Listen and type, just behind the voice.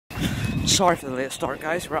Sorry for the late start,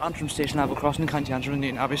 guys. We're at Antrim Station, level crossing, County Antrim, and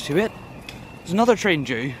Newton Abbey's 28. There's another train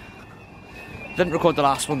due. Didn't record the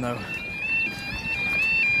last one though.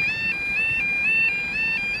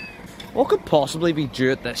 What could possibly be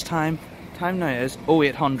due at this time? Time now is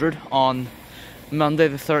 0800 on Monday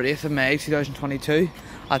the 30th of May 2022.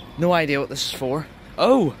 I had no idea what this is for.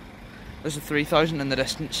 Oh! There's a 3000 in the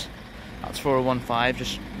distance. That's 4015,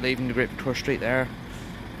 just leaving the Great Victoria Street there.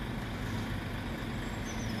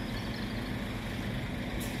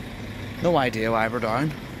 No idea why we're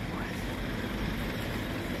down.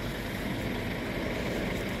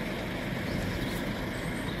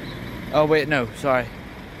 Oh wait, no, sorry.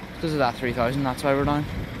 Because of that 3000, that's why we're down.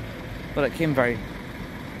 But it came very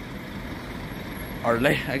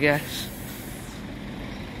early, I guess.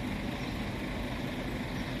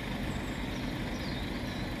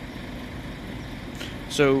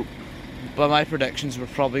 So, by my predictions, we're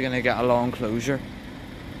probably going to get a long closure.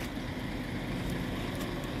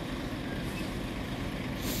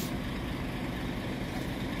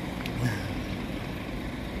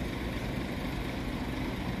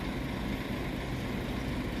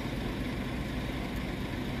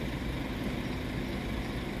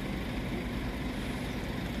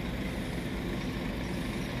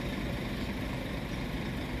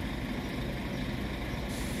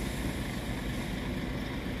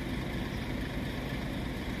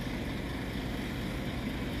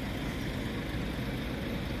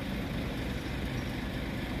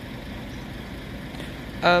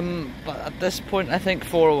 But at this point I think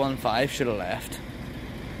 4015 should have left.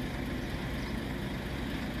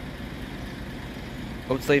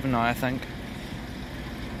 Oh, it's leaving now, I think.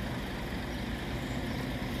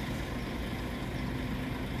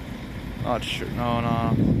 Oh, it's shooting.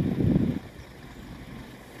 No.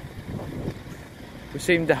 We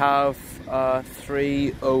seem to have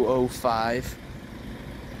 3005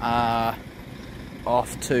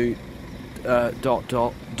 off to dot.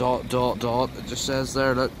 It just says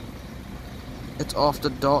there, look. It's off the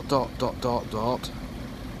dot.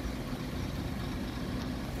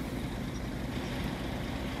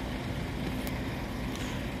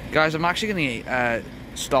 Guys, I'm actually going to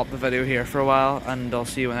stop the video here for a while, and I'll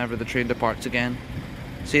see you whenever the train departs again.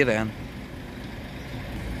 See you then.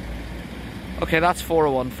 Okay, that's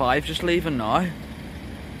 4015, just leaving now.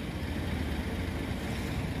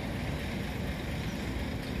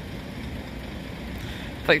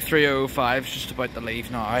 I think 3005 is just about to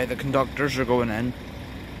leave now. The conductors are going in.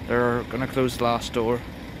 They're going to close the last door.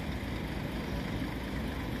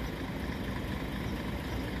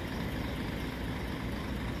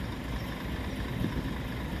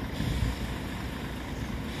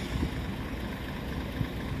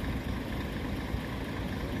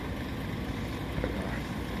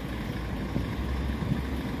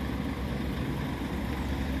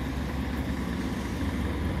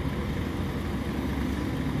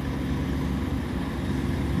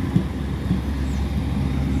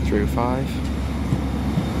 Through 5.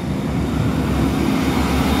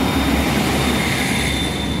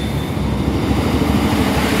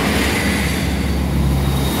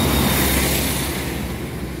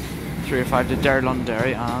 Three or 5 to Derry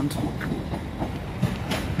Londonderry, and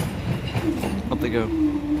up they go.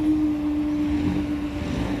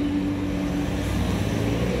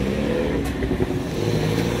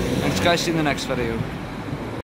 Thanks guys, see you in the next video.